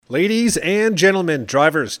Ladies and gentlemen,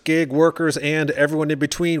 drivers, gig workers, and everyone in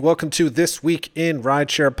between, welcome to This Week in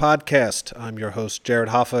Rideshare podcast. I'm your host, Jared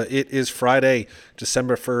Hoffa. It is Friday,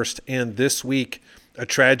 December 1st, and this week, a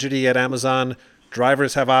tragedy at Amazon.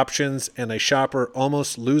 Drivers have options, and a shopper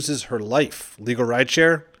almost loses her life. Legal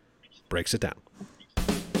Rideshare breaks it down.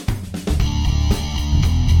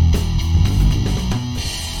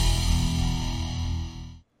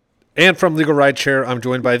 And from Legal Rideshare, I'm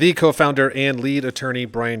joined by the co-founder and lead attorney,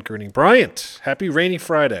 Brian Gurning. Bryant, happy rainy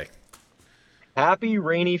Friday. Happy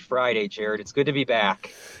rainy Friday, Jared. It's good to be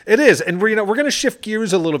back. It is, and we're going to shift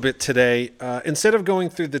gears a little bit today. Instead of going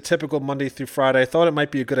through the typical Monday through Friday, I thought it might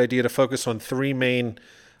be a good idea to focus on three main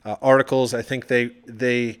articles. I think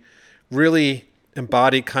they really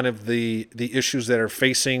embody kind of the issues that are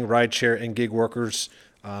facing rideshare and gig workers.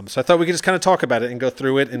 So I thought we could just kind of talk about it and go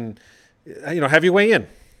through it, and have you weigh in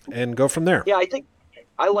and go from there. Yeah, I think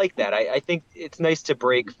I like that. I think it's nice to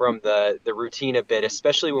break from the routine a bit,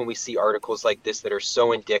 especially when we see articles like this that are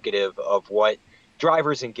so indicative of what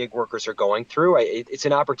drivers and gig workers are going through. It's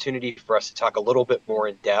an opportunity for us to talk a little bit more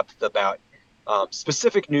in depth about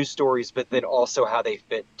specific news stories, but then also how they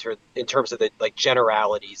fit in terms of the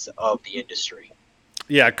generalities of the industry.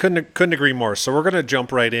 Yeah, I couldn't agree more. So we're going to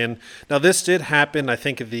jump right in. Now, this did happen, I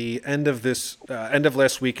think, at the end of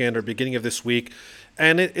last weekend or beginning of this week.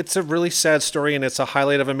 And it's a really sad story, and it's a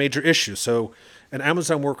highlight of a major issue. So an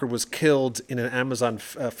Amazon worker was killed in an Amazon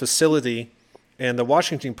facility, and the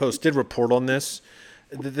Washington Post did report on this.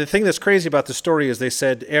 The thing that's crazy about the story is they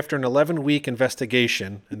said after an 11-week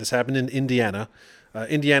investigation, and this happened in Indiana,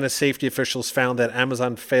 Indiana safety officials found that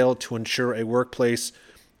Amazon failed to ensure a workplace,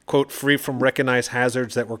 quote, free from recognized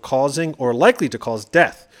hazards that were causing or likely to cause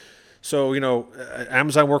death. So,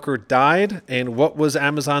 Amazon worker died, and what was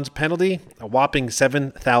Amazon's penalty? A whopping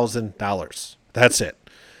 $7,000. That's it.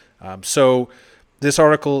 So this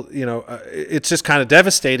article, it's just kind of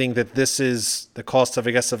devastating that this is the cost of,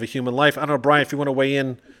 of a human life. I don't know, Brian, if you want to weigh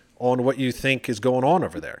in on what you think is going on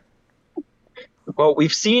over there. Well,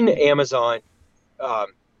 we've seen Amazon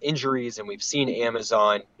injuries, and we've seen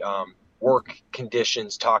Amazon work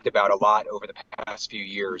conditions talked about a lot over the past few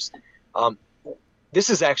years. This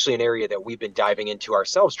is actually an area that we've been diving into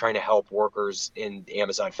ourselves, trying to help workers in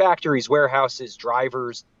Amazon factories, warehouses,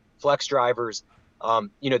 drivers, flex drivers.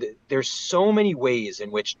 There's so many ways in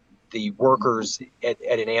which the workers at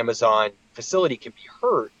an Amazon facility can be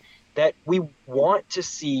hurt that we want to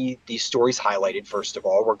see these stories highlighted. First of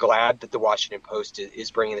all, we're glad that the Washington Post is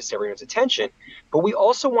bringing this to everyone's attention, but we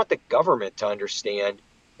also want the government to understand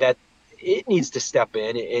that it needs to step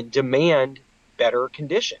in and demand better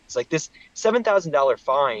conditions. Like, this $7,000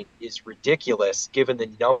 fine is ridiculous given the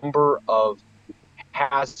number of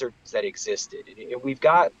hazards that existed. And we've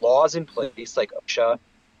got laws in place like OSHA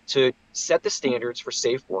to set the standards for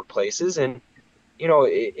safe workplaces. And,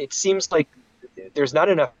 it seems like there's not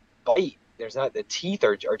enough bite. The teeth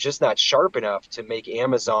are just not sharp enough to make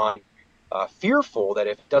Amazon fearful that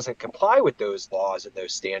if it doesn't comply with those laws and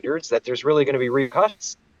those standards, that there's really going to be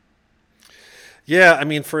repercussions. Yeah, I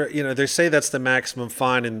mean, they say that's the maximum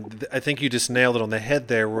fine, and I think you just nailed it on the head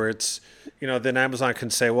there, where it's, then Amazon can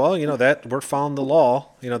say, well, that we're following the law,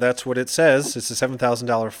 that's what it says. It's a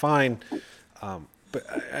 $7,000 fine. But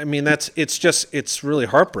I mean, it's really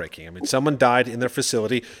heartbreaking. I mean, someone died in their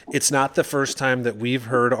facility. It's not the first time that we've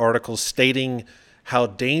heard articles stating how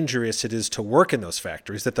dangerous it is to work in those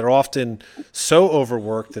factories, that they're often so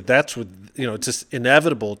overworked that that's what, it's just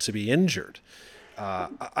inevitable to be injured.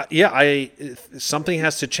 Something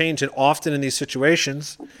has to change, and often in these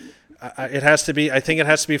situations, I think it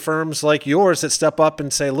has to be firms like yours that step up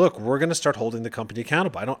and say, "Look, we're going to start holding the company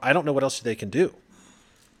accountable." I don't know what else they can do.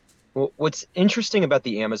 Well, what's interesting about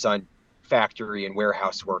the Amazon factory and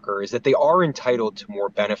warehouse worker is that they are entitled to more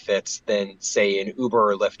benefits than, say, an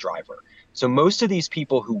Uber or Lyft driver. So most of these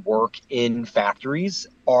people who work in factories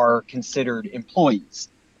are considered employees,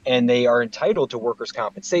 and they are entitled to workers'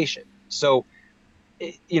 compensation. So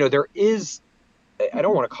there is, I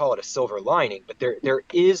don't want to call it a silver lining, but there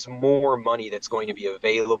is more money that's going to be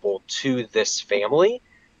available to this family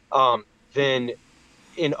than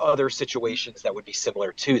in other situations that would be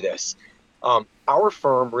similar to this. Our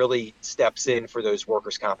firm really steps in for those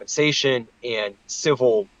workers' compensation and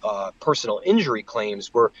civil personal injury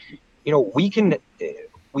claims where, we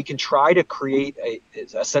can try to create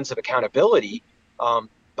a sense of accountability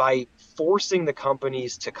by forcing the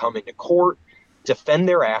companies to come into court, defend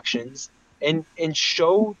their actions, and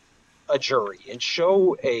show a jury and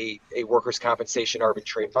show a workers' compensation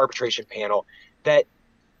arbitration panel that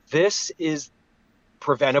this is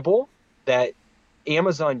preventable, that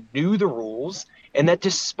Amazon knew the rules, and that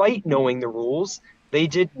despite knowing the rules, they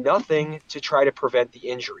did nothing to try to prevent the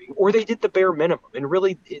injury, or they did the bare minimum. And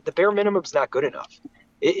really, the bare minimum is not good enough.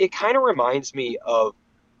 It kind of reminds me of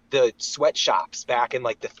the sweatshops back in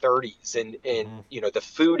like the 30s and Mhm. the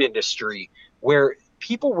food industry where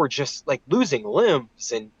people were just like losing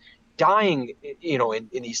limbs and dying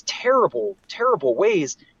in these terrible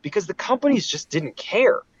ways because the companies just didn't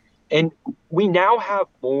care. And we now have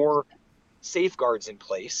more safeguards in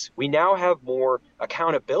place. We now have more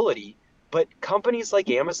accountability, but companies like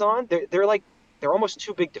Amazon, they're almost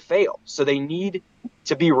too big to fail. So they need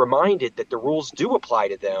to be reminded that the rules do apply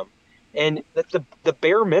to them and that the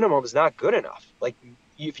bare minimum is not good enough. Like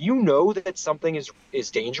if you know that something is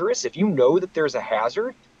dangerous, if you know that there's a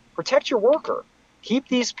hazard, protect your worker. Keep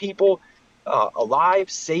these people alive,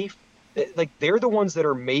 safe. Like they're the ones that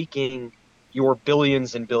are making your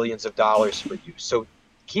billions and billions of dollars for you. So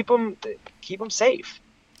keep them keep them safe.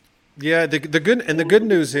 Yeah, the good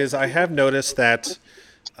news is I have noticed that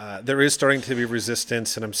there is starting to be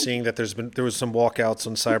resistance, and I'm seeing that there was some walkouts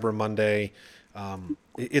on Cyber Monday.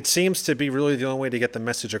 It seems to be really the only way to get the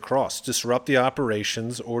message across: disrupt the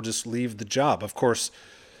operations or just leave the job. Of course,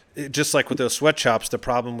 just like with those sweatshops, the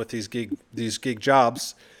problem with these gig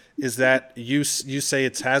jobs is that you say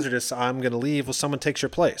it's hazardous. I'm going to leave. Well, someone takes your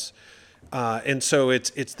place, and so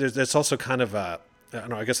there's also kind of a, I don't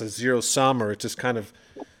know, I guess a zero sum, or it's just kind of,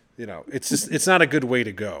 it's not a good way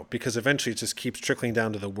to go, because eventually it just keeps trickling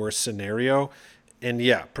down to the worst scenario. And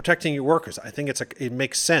yeah, protecting your workers, I think it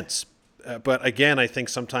makes sense. But again, I think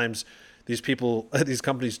sometimes these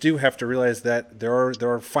companies do have to realize that there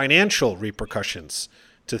are financial repercussions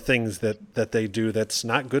to things that they do that's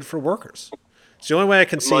not good for workers. It's the only way I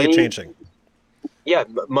can see it Money, changing. yeah,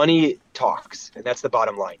 money talks, and that's the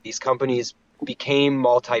bottom line. These companies became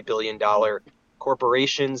multi-billion-dollar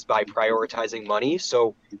corporations by prioritizing money.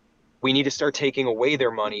 So we need to start taking away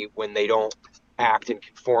their money when they don't act in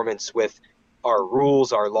conformance with our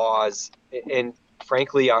rules, our laws, and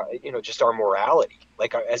frankly, just our morality.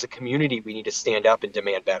 Like as a community, we need to stand up and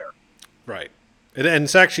demand better. Right. And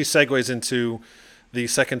this actually segues into the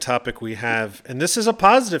second topic we have, and this is a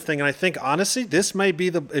positive thing. And I think honestly, this might be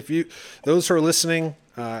those who are listening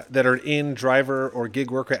that are in driver or gig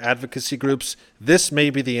worker advocacy groups, this may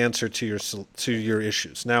be the answer to your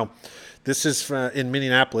issues. Now, this is in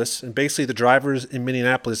Minneapolis, and basically the drivers in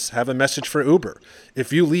Minneapolis have a message for Uber: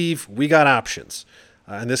 if you leave, we got options.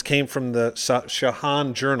 And this came from the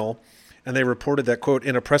Shahan Journal, and they reported that, quote,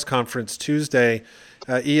 in a press conference Tuesday,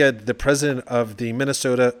 Iyad, the president of the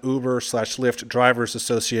Minnesota Uber/Lyft Drivers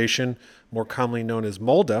Association, more commonly known as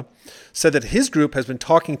MOLDA, said that his group has been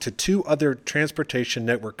talking to two other transportation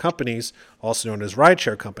network companies, also known as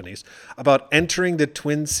rideshare companies, about entering the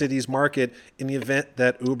Twin Cities market in the event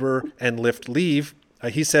that Uber and Lyft leave.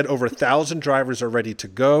 He said over 1,000 drivers are ready to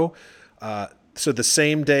go. So the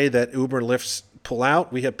same day that Uber and Lyft pull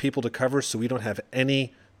out, we have people to cover, so we don't have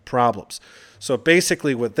any problems. So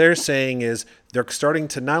basically what they're saying is they're starting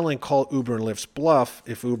to not only call Uber and Lyft's bluff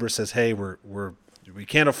if Uber says, hey, we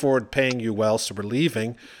can't afford paying you well, so we're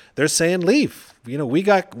leaving. They're saying leave. We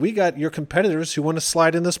got your competitors who want to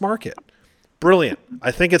slide in this market. Brilliant.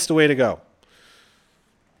 I think it's the way to go.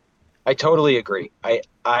 I totally agree.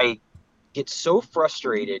 I get so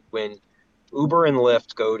frustrated when Uber and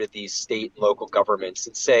Lyft go to these state and local governments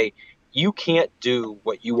and say, you can't do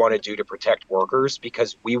what you want to do to protect workers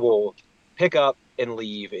because we will pick up and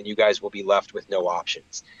leave and you guys will be left with no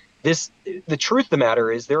options. The truth of the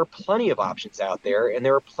matter is there are plenty of options out there, and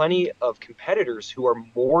there are plenty of competitors who are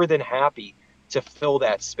more than happy to fill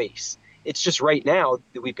that space. It's just right now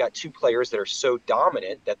that we've got two players that are so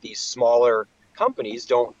dominant that these smaller companies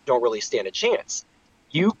don't really stand a chance.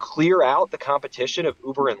 You clear out the competition of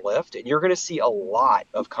Uber and Lyft, and you're going to see a lot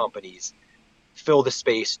of companies fill the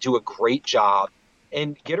space, do a great job,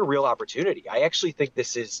 and get a real opportunity. I actually think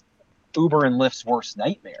this is Uber and Lyft's worst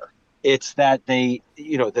nightmare. It's that they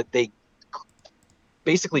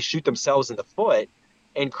basically shoot themselves in the foot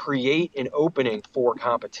and create an opening for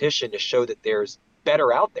competition to show that there's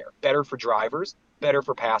better out there, better for drivers, better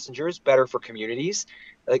for passengers, better for communities.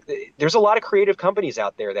 Like there's a lot of creative companies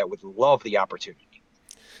out there that would love the opportunity.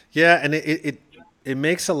 Yeah, and it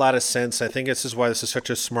makes a lot of sense. I think this is why this is such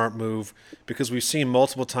a smart move, because we've seen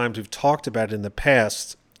multiple times, we've talked about it in the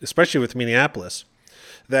past, especially with Minneapolis,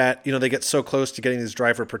 that they get so close to getting these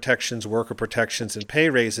driver protections, worker protections, and pay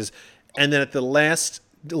raises, and then at the last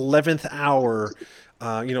 11th hour,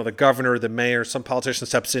 the governor, the mayor, some politician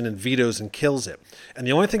steps in and vetoes and kills it. And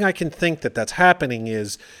the only thing I can think that's happening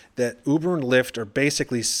is that Uber and Lyft are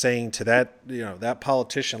basically saying to that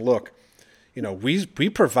politician, look, we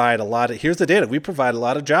provide a lot of, here's the data, we provide a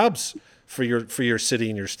lot of jobs for your city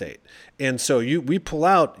and your state. And so we pull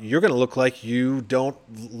out, you're going to look like you don't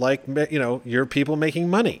like, your people making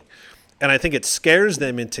money. And I think it scares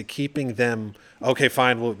them into keeping them, okay,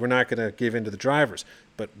 fine, well, we're not going to give in to the drivers.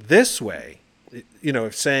 But this way,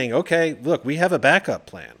 saying, okay, look, we have a backup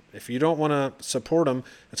plan. If you don't want to support them,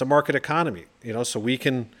 it's a market economy, so we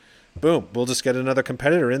can, boom, we'll just get another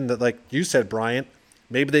competitor in that, like you said, Bryant,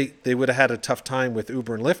 maybe they would have had a tough time with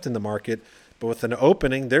Uber and Lyft in the market, but with an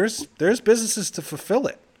opening, there's businesses to fulfill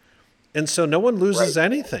it. And so no one loses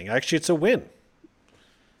anything. Actually, it's a win.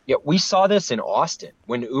 Yeah, we saw this in Austin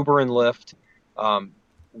when Uber and Lyft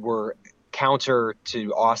were counter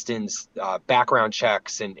to Austin's background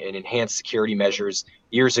checks and enhanced security measures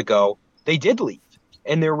years ago. They did leave.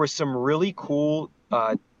 And there were some really cool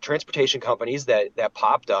transportation companies that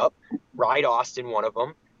popped up, Ride Austin, one of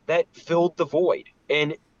them, that filled the void.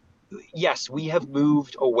 And yes, we have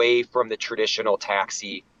moved away from the traditional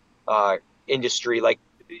taxi industry like,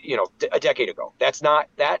 a decade ago.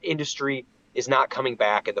 That industry is not coming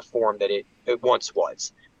back in the form that it once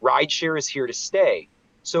was. Rideshare is here to stay.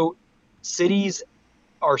 So cities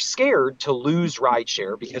are scared to lose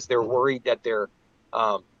rideshare because they're worried that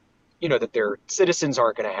that their citizens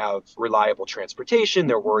aren't going to have reliable transportation.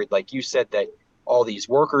 They're worried, like you said, that all these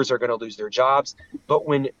workers are going to lose their jobs. But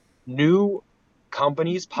when new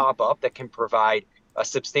companies pop up that can provide a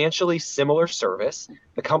substantially similar service,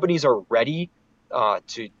 the companies are ready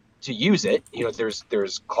to use it.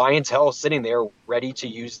 There's clientele sitting there ready to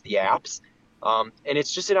use the apps, and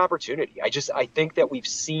it's just an opportunity. I think that we've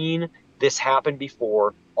seen this happen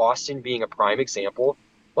before. Austin being a prime example.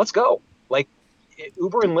 Let's go. Like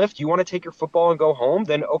Uber and Lyft, you want to take your football and go home?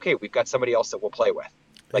 Then okay, we've got somebody else that we'll play with.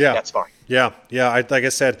 That's fine. Yeah. Like I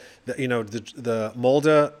said, the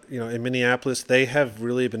Molda, in Minneapolis, they have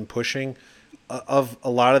really been pushing. Of a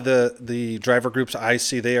lot of the driver groups I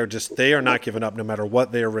see, they are not giving up no matter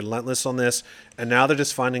what. They are relentless on this, and now they're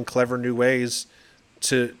just finding clever new ways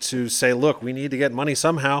to say, look, we need to get money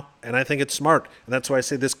somehow, and I think it's smart, and that's why I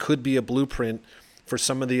say this could be a blueprint for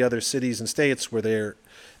some of the other cities and states where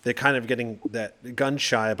they're kind of getting that gun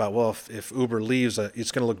shy about, well, if Uber leaves,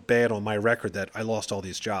 it's going to look bad on my record that I lost all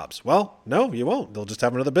these jobs. Well, no, you won't. They'll just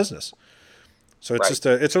have another business. So it's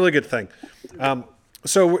it's a really good thing.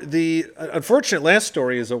 So the unfortunate last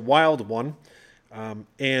story is a wild one,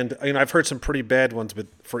 and I've heard some pretty bad ones, but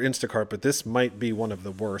for Instacart, but this might be one of the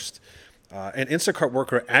worst. An Instacart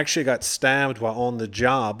worker actually got stabbed while on the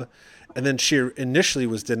job, and then she initially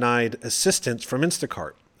was denied assistance from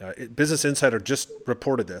Instacart. Business Insider just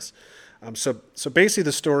reported this. So basically,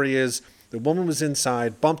 the story is the woman was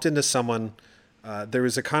inside, bumped into someone. There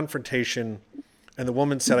was a confrontation, and the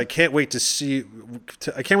woman said, "I can't wait to see you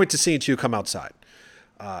until you come outside."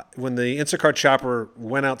 When the Instacart shopper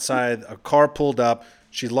went outside, a car pulled up.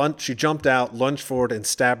 She jumped out, lunged forward, and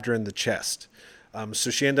stabbed her in the chest.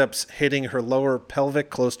 So she ended up hitting her lower pelvic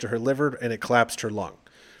close to her liver, and it collapsed her lung.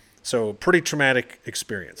 So pretty traumatic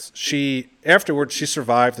experience. Afterwards she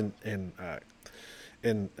survived and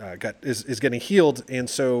is getting healed. And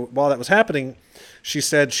so while that was happening, she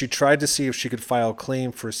said she tried to see if she could file a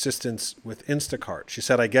claim for assistance with Instacart. She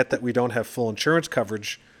said, "I get that we don't have full insurance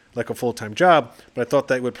coverage like a full-time job, but I thought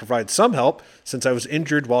that would provide some help since I was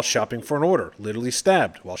injured while shopping for an order, literally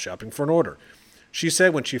stabbed while shopping for an order." She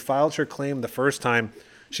said when she filed her claim the first time,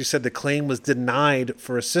 she said the claim was denied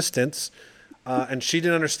for assistance, and she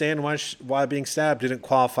didn't understand why being stabbed didn't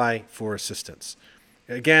qualify for assistance.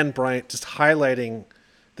 Again, Bryant, just highlighting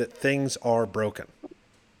that things are broken.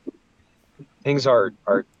 Things are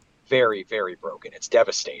very, very broken. It's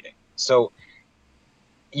devastating. So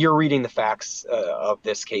you're reading the facts of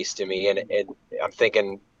this case to me, and I'm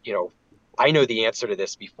thinking, I know the answer to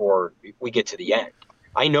this before we get to the end.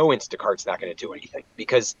 I know Instacart's not going to do anything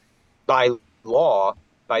because by law,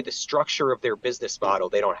 by the structure of their business model,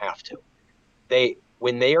 they don't have to.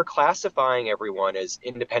 When they are classifying everyone as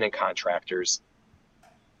independent contractors,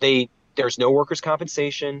 there's no workers'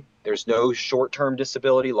 compensation, there's no short-term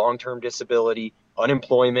disability, long-term disability,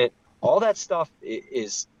 unemployment. All that stuff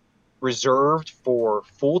is reserved for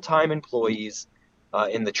full-time employees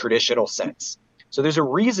in the traditional sense. So there's a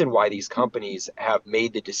reason why these companies have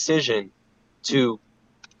made the decision to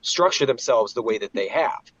structure themselves the way that they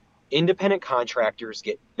have. Independent contractors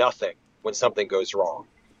get nothing when something goes wrong.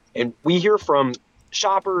 And we hear from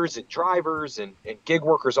shoppers and drivers and gig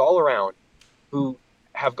workers all around who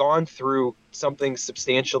have gone through something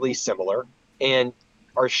substantially similar and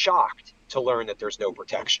are shocked to learn that there's no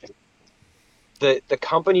protection. The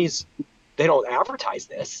companies, they don't advertise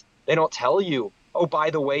this. They don't tell you, oh, by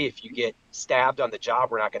the way, if you get stabbed on the job,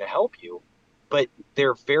 we're not going to help you. but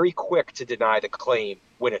they're very quick to deny the claim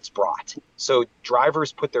when it's brought. So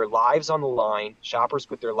drivers put their lives on the line, shoppers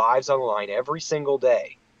put their lives on the line every single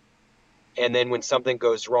day. And then when something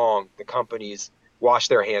goes wrong, the companies wash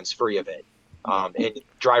their hands free of it. And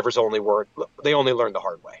drivers only learn the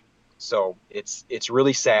hard way. So it's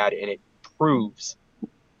really sad, and it proves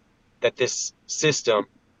that this system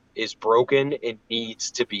is broken and needs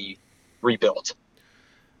to be rebuilt.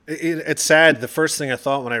 It's sad. The first thing I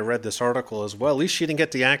thought when I read this article is, well, at least she didn't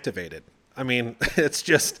get deactivated. I mean, it's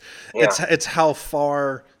just, it's how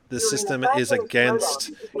far the system is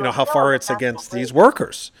against, how far it's against these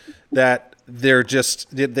workers, that they're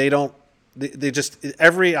just,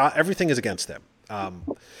 everything is against them.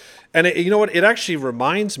 And you know what? It actually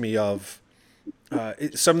reminds me of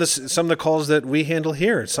some of the calls that we handle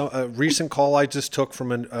here. So a recent call I just took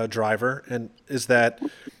from a driver, and is that,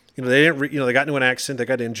 they didn't, they got into an accident, they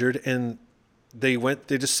got injured, and they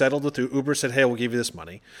just settled with Uber, said, hey, we'll give you this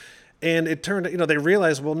money. And it turned, they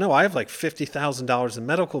realized, well, no, I have like $50,000 in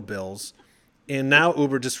medical bills, and now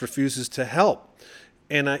Uber just refuses to help.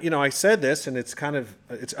 And, I said this, and it's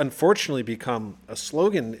unfortunately become a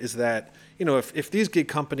slogan, is that, if these gig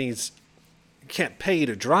companies can't pay you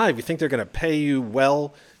to drive, you think they're going to pay you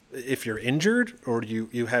well if you're injured or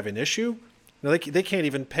you have an issue? They can't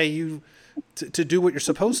even pay you to do what you're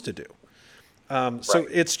supposed to do. So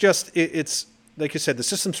it's just, it's like you said, the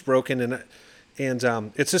system's broken, and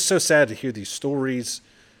it's just so sad to hear these stories.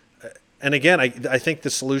 And again, I think the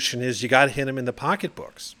solution is you got to hit them in the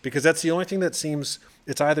pocketbooks, because that's the only thing that seems,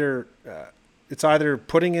 it's either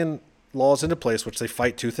putting in laws into place, which they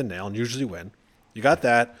fight tooth and nail and usually win. You got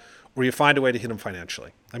that, or you find a way to hit them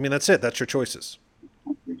financially. I mean, that's it. That's your choices.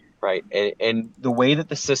 Right. And the way that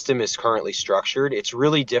the system is currently structured, it's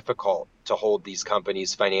really difficult to hold these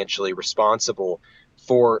companies financially responsible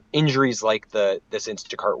for injuries like this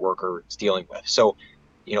Instacart worker is dealing with. So,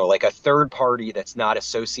 like a third party that's not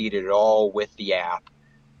associated at all with the app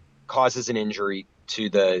causes an injury to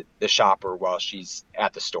the shopper while she's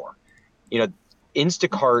at the store.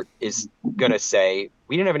 Instacart is going to say,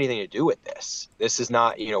 we didn't have anything to do with this. This is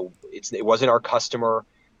not, it wasn't our customer.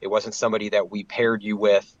 It wasn't somebody that we paired you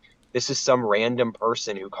with. This is some random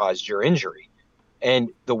person who caused your injury. And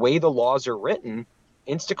the way the laws are written,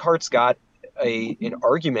 Instacart's got an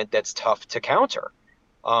argument that's tough to counter.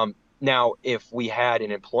 Now, if we had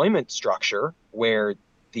an employment structure where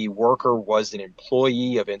the worker was an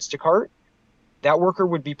employee of Instacart, that worker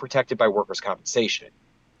would be protected by workers' compensation.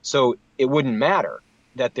 So it wouldn't matter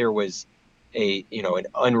that there was an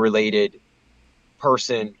unrelated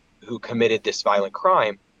person who committed this violent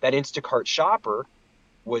crime. That Instacart shopper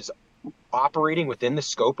was operating within the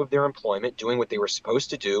scope of their employment, doing what they were supposed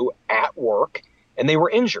to do at work, and they were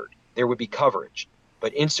injured. There would be coverage.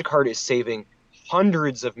 But Instacart is saving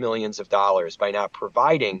hundreds of millions of dollars by not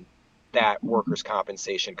providing that workers'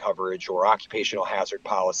 compensation coverage or occupational hazard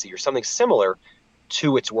policy or something similar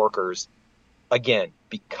to its workers, again,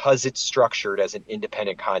 because it's structured as an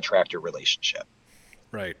independent contractor relationship.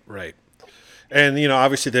 Right. And,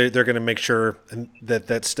 obviously they're going to make sure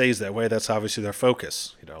that stays that way. That's obviously their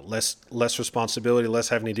focus, less responsibility, less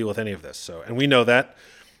having to deal with any of this. So, and we know that.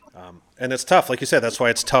 And it's tough. Like you said, that's why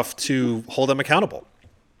it's tough to hold them accountable.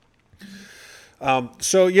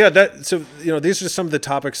 These are some of the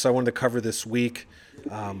topics I wanted to cover this week.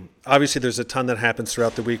 Obviously there's a ton that happens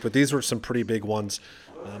throughout the week, but these were some pretty big ones.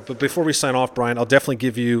 But before we sign off, Brian, I'll definitely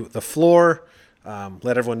give you the floor.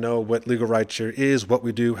 Let everyone know what Legal Rideshare is, what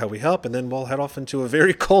we do, how we help, and then we'll head off into a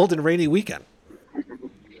very cold and rainy weekend.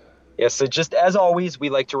 Yeah, so just as always, we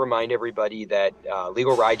like to remind everybody that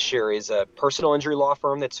Legal Rideshare is a personal injury law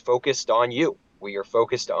firm that's focused on you. We are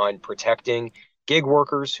focused on protecting gig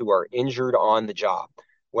workers who are injured on the job,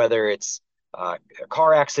 whether it's a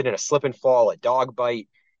car accident, a slip and fall, a dog bite,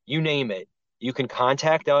 you name it. You can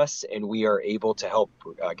contact us, and we are able to help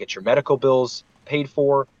get your medical bills paid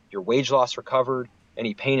for, your wage loss recovered,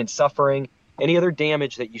 any pain and suffering, any other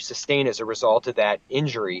damage that you sustain as a result of that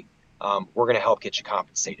injury. We're going to help get you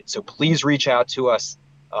compensated. So please reach out to us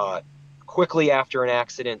quickly after an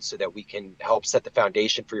accident so that we can help set the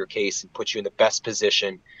foundation for your case and put you in the best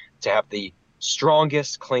position to have the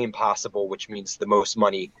strongest claim possible, which means the most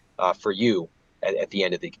money for you at the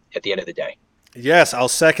end of the day. Yes, I'll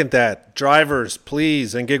second that. Drivers,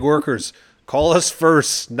 please, and gig workers, call us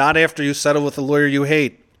first, not after you settle with a lawyer you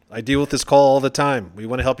hate. I deal with this call all the time. We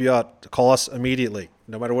want to help you out. Call us immediately,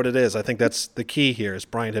 no matter what it is. I think that's the key here, as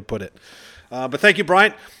Brian had put it. But thank you,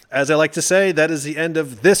 Brian. As I like to say, that is the end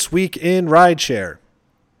of This Week in Rideshare.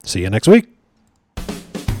 See you next week.